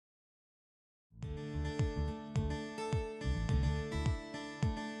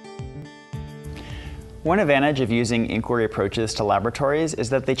One advantage of using inquiry approaches to laboratories is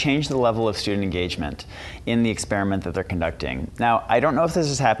that they change the level of student engagement in the experiment that they're conducting. Now, I don't know if this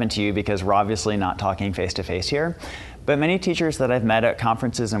has happened to you because we're obviously not talking face-to-face here, but many teachers that I've met at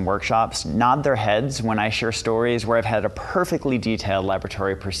conferences and workshops nod their heads when I share stories where I've had a perfectly detailed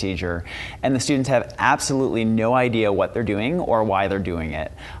laboratory procedure and the students have absolutely no idea what they're doing or why they're doing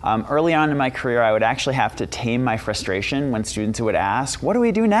it. Early on in my career, I would actually have to tame my frustration when students would ask, "What do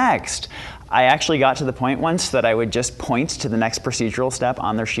we do next?" I actually got to the point once that I would just point to the next procedural step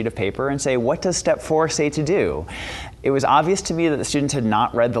on their sheet of paper and say, "What does step 4 say to do?" It was obvious to me that the students had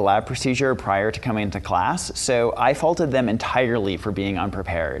not read the lab procedure prior to coming into class, so I faulted them entirely for being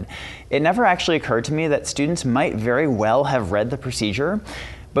unprepared. It never actually occurred to me that students might very well have read the procedure,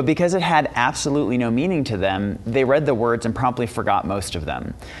 but because it had absolutely no meaning to them, they read the words and promptly forgot most of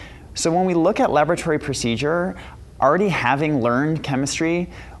them. So when we look at laboratory procedure, already having learned chemistry,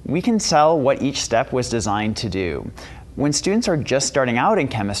 we can tell what each step was designed to do. When students are just starting out in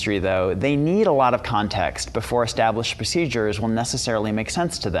chemistry, though, they need a lot of context before established procedures will necessarily make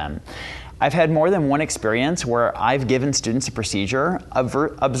sense to them. I've had more than one experience where I've given students a procedure,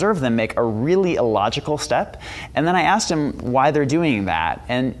 observed them make a really illogical step, and then I asked them why they're doing that.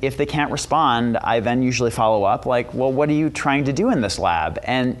 And if they can't respond, I then usually follow up like, well, what are you trying to do in this lab?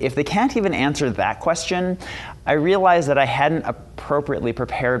 And if they can't even answer that question, I realized that I hadn't appropriately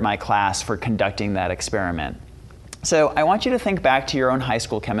prepared my class for conducting that experiment. So I want you to think back to your own high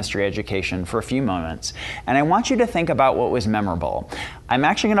school chemistry education for a few moments, and I want you to think about what was memorable. I'm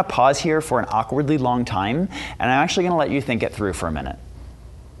actually going to pause here for an awkwardly long time, and I'm actually going to let you think it through for a minute.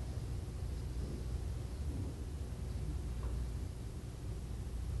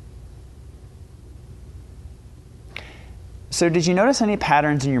 So did you notice any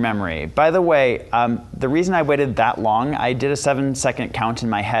patterns in your memory? By the way, the reason I waited that long, I did a 7-second count in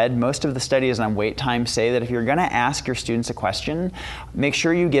my head. Most of the studies on wait time say that if you're going to ask your students a question, make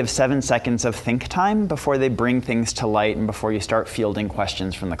sure you give 7 seconds of think time before they bring things to light and before you start fielding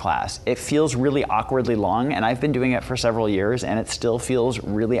questions from the class. It feels really awkwardly long, and I've been doing it for several years, and it still feels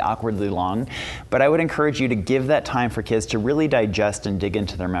really awkwardly long. But I would encourage you to give that time for kids to really digest and dig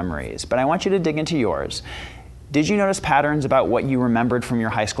into their memories. But I want you to dig into yours. Did you notice patterns about what you remembered from your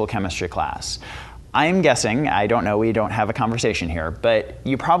high school chemistry class? I'm guessing, I don't know, we don't have a conversation here, but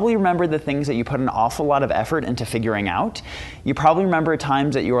you probably remember the things that you put an awful lot of effort into figuring out. You probably remember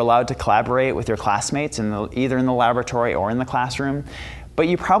times that you were allowed to collaborate with your classmates either in the laboratory or in the classroom. But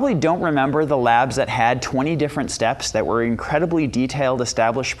you probably don't remember the labs that had 20 different steps that were incredibly detailed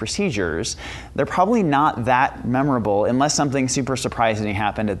established procedures. They're probably not that memorable unless something super surprising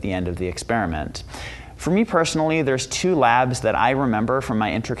happened at the end of the experiment. For me personally, there's 2 labs that I remember from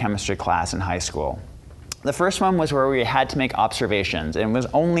my intro chemistry class in high school. The first one was where we had to make observations, and it was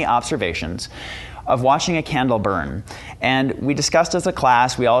only observations, of watching a candle burn. And we discussed as a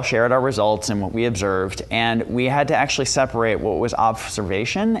class, we all shared our results and what we observed, and we had to actually separate what was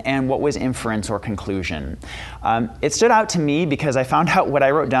observation and what was inference or conclusion. It stood out to me because I found out what I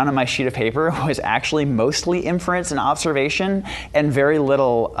wrote down on my sheet of paper was actually mostly inference and observation, and very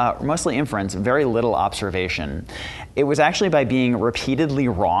little, mostly inference, very little observation. It was actually by being repeatedly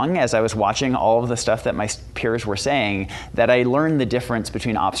wrong as I was watching all of the stuff that my peers were saying that I learned the difference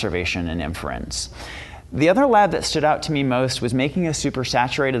between observation and inference. The other lab that stood out to me most was making a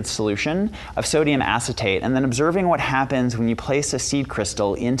supersaturated solution of sodium acetate and then observing what happens when you place a seed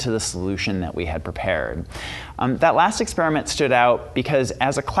crystal into the solution that we had prepared. That last experiment stood out because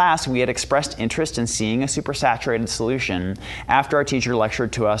as a class we had expressed interest in seeing a supersaturated solution after our teacher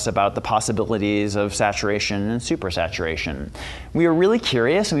lectured to us about the possibilities of saturation and supersaturation. We were really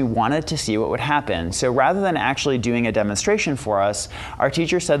curious and we wanted to see what would happen. So rather than actually doing a demonstration for us, our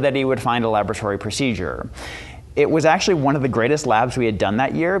teacher said that he would find a laboratory procedure. It was actually one of the greatest labs we had done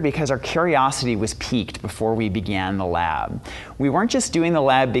that year because our curiosity was piqued before we began the lab. We weren't just doing the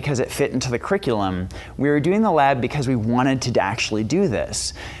lab because it fit into the curriculum, we were doing the lab because we wanted to actually do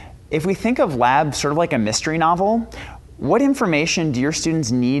this. If we think of lab sort of like a mystery novel, what information do your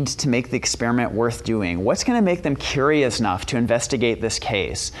students need to make the experiment worth doing? What's going to make them curious enough to investigate this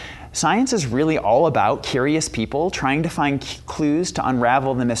case? Science is really all about curious people trying to find clues to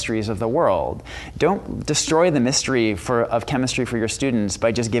unravel the mysteries of the world. Don't destroy the mystery of chemistry for your students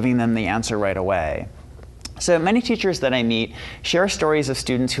by just giving them the answer right away. So many teachers that I meet share stories of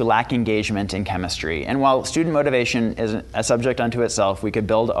students who lack engagement in chemistry. And while student motivation is a subject unto itself, we could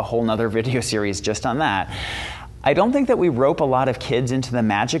build a whole nother video series just on that. I don't think that we rope a lot of kids into the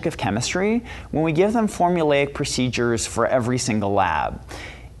magic of chemistry when we give them formulaic procedures for every single lab.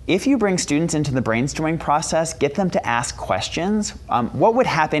 If you bring students into the brainstorming process, get them to ask questions. What would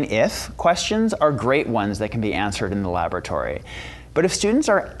happen if? Questions are great ones that can be answered in the laboratory. But if students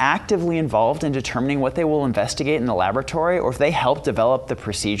are actively involved in determining what they will investigate in the laboratory, or if they help develop the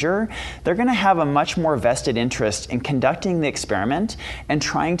procedure, they're going to have a much more vested interest in conducting the experiment and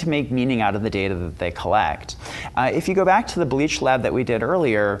trying to make meaning out of the data that they collect. If you go back to the bleach lab that we did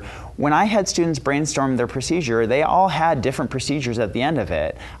earlier, when I had students brainstorm their procedure, they all had different procedures at the end of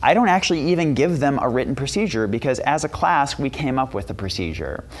it. I don't actually even give them a written procedure because as a class, we came up with the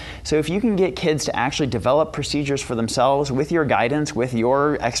procedure. So if you can get kids to actually develop procedures for themselves with your guidance, with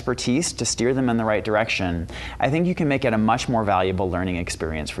your expertise to steer them in the right direction, I think you can make it a much more valuable learning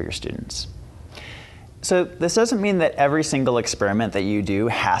experience for your students. So this doesn't mean that every single experiment that you do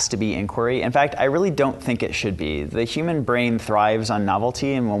has to be inquiry. In fact, I really don't think it should be. The human brain thrives on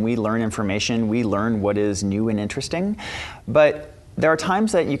novelty, and when we learn information, we learn what is new and interesting. But there are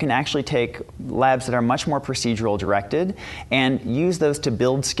times that you can actually take labs that are much more procedural directed and use those to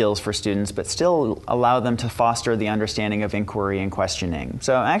build skills for students, but still allow them to foster the understanding of inquiry and questioning.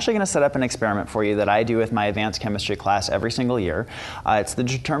 So I'm actually going to set up an experiment for you that I do with my advanced chemistry class every single year. It's the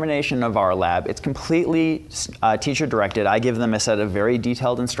determination of our lab. It's completely teacher directed. I give them a set of very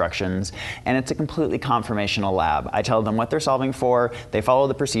detailed instructions, and it's a completely conformational lab. I tell them what they're solving for, they follow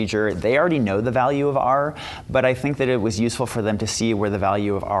the procedure, they already know the value of R, but I think that it was useful for them to see where the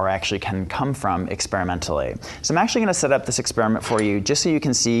value of R actually can come from experimentally. So I'm actually going to set up this experiment for you just so you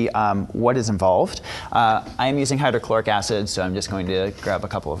can see what is involved. I am using hydrochloric acid, so I'm just going to grab a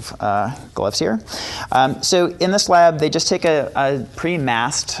couple of gloves here. So in this lab, they just take a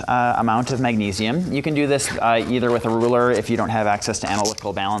pre-massed amount of magnesium. You can do this either with a ruler if you don't have access to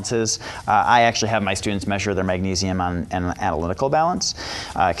analytical balances. I actually have my students measure their magnesium on an analytical balance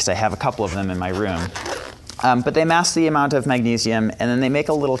because I have a couple of them in my room. But they mask the amount of magnesium, and then they make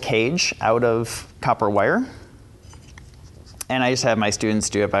a little cage out of copper wire. And I just have my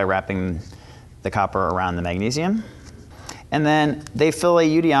students do it by wrapping the copper around the magnesium. And then they fill a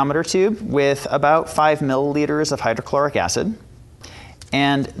eudiometer tube with about 5 milliliters of hydrochloric acid,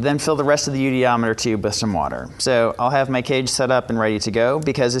 and then fill the rest of the eudiometer tube with some water. So I'll have my cage set up and ready to go,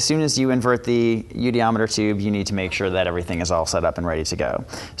 because as soon as you invert the eudiometer tube, you need to make sure that everything is all set up and ready to go.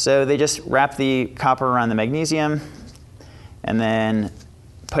 So they just wrap the copper around the magnesium, and then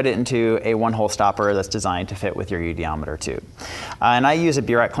put it into a one-hole stopper that's designed to fit with your eudiometer tube. And I use a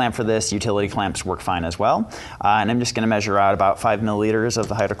burette clamp for this. Utility clamps work fine as well. And I'm just going to measure out about 5 milliliters of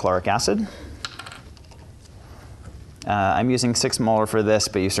the hydrochloric acid. I'm using 6 molar for this,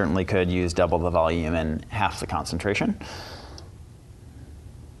 but you certainly could use double the volume and half the concentration.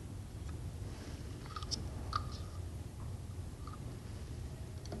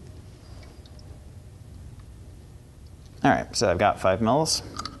 All right, so I've got 5 mils.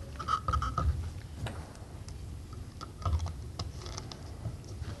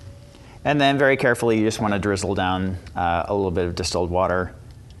 And then very carefully, you just want to drizzle down a little bit of distilled water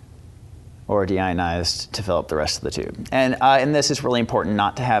or deionized to fill up the rest of the tube. And this is really important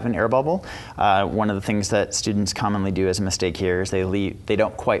not to have an air bubble. One of the things that students commonly do as a mistake here is they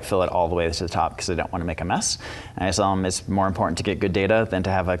don't quite fill it all the way to the top because they don't want to make a mess. And I tell them it's more important to get good data than to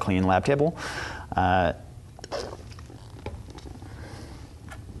have a clean lab table.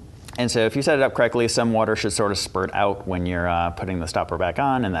 And so if you set it up correctly, some water should sort of spurt out when you're putting the stopper back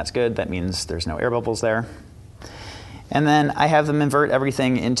on, and that's good. That means there's no air bubbles there. And then I have them invert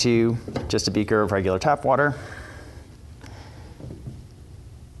everything into just a beaker of regular tap water.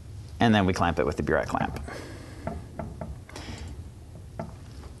 And then we clamp it with the burette clamp.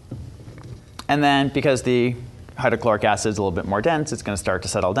 And then because the hydrochloric acid is a little bit more dense, it's going to start to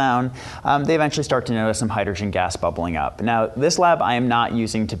settle down. They eventually start to notice some hydrogen gas bubbling up. Now, this lab I am not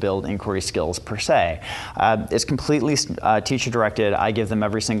using to build inquiry skills per se. It's completely teacher-directed. I give them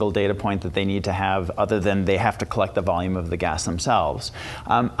every single data point that they need to have, other than they have to collect the volume of the gas themselves.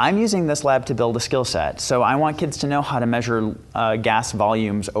 I'm using this lab to build a skill set. So I want kids to know how to measure gas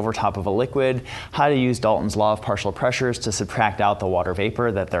volumes over top of a liquid, how to use Dalton's law of partial pressures to subtract out the water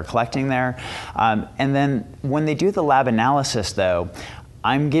vapor that they're collecting there. And then when they do the lab analysis, though,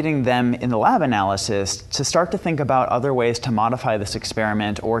 I'm getting them in the lab analysis to start to think about other ways to modify this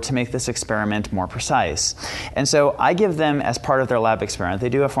experiment or to make this experiment more precise. And so I give them, as part of their lab experiment, they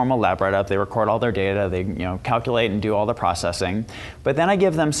do a formal lab write-up, they record all their data, they calculate and do all the processing, but then I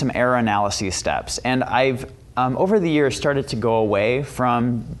give them some error analysis steps. And I've Over the years started to go away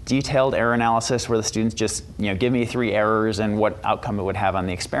from detailed error analysis where the students just give me 3 errors and what outcome it would have on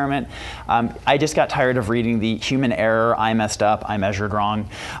the experiment. I just got tired of reading the human error, I messed up, I measured wrong.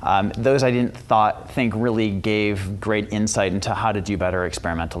 Those I didn't think really gave great insight into how to do better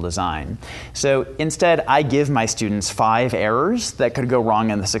experimental design. So instead I give my students 5 errors that could go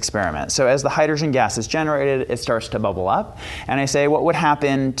wrong in this experiment. So as the hydrogen gas is generated, it starts to bubble up, and I say what would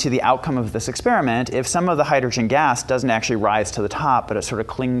happen to the outcome of this experiment if some of the hydrogen gas doesn't actually rise to the top, but it sort of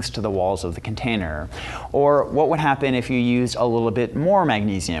clings to the walls of the container. Or what would happen if you used a little bit more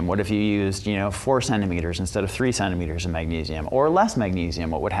magnesium? What if you used 4 centimeters instead of 3 centimeters of magnesium? Or less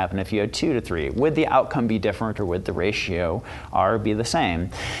magnesium? What would happen if you had 2 to 3? Would the outcome be different, or would the ratio R be the same?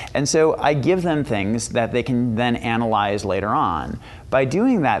 And so I give them things that they can then analyze later on. By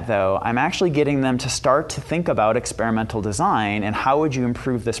doing that, though, I'm actually getting them to start to think about experimental design and how would you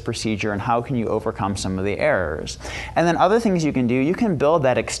improve this procedure and how can you overcome some of the errors. And then other things you can do, you can build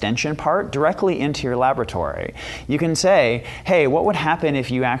that extension part directly into your laboratory. You can say, hey, what would happen if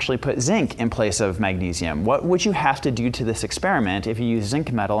you actually put zinc in place of magnesium? What would you have to do to this experiment if you use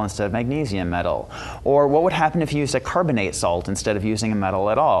zinc metal instead of magnesium metal? Or what would happen if you used a carbonate salt instead of using a metal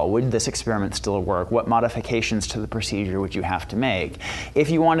at all? Would this experiment still work? What modifications to the procedure would you have to make? If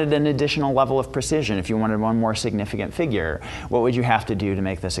you wanted an additional level of precision, if you wanted one more significant figure, what would you have to do to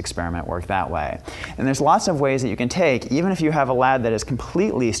make this experiment work that way? And there's lots of ways that you can take, even if you have a lab that is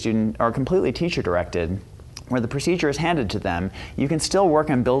completely student or completely teacher directed, where the procedure is handed to them, you can still work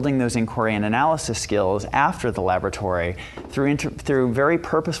on building those inquiry and analysis skills after the laboratory through very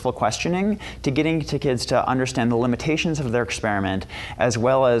purposeful questioning to getting to kids to understand the limitations of their experiment as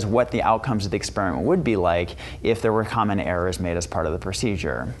well as what the outcomes of the experiment would be like if there were common errors made as part of the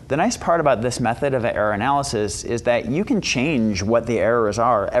procedure. The nice part about this method of error analysis is that you can change what the errors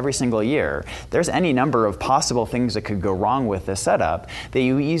are every single year. There's any number of possible things that could go wrong with this setup that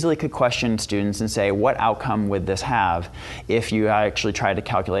you easily could question students and say, what outcome would this have if you actually tried to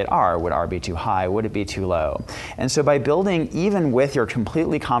calculate R? Would R be too high? Would it be too low? And so by building, even with your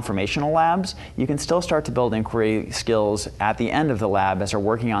completely conformational labs, you can still start to build inquiry skills at the end of the lab as they're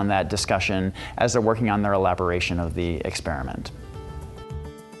working on that discussion, as they're working on their elaboration of the experiment.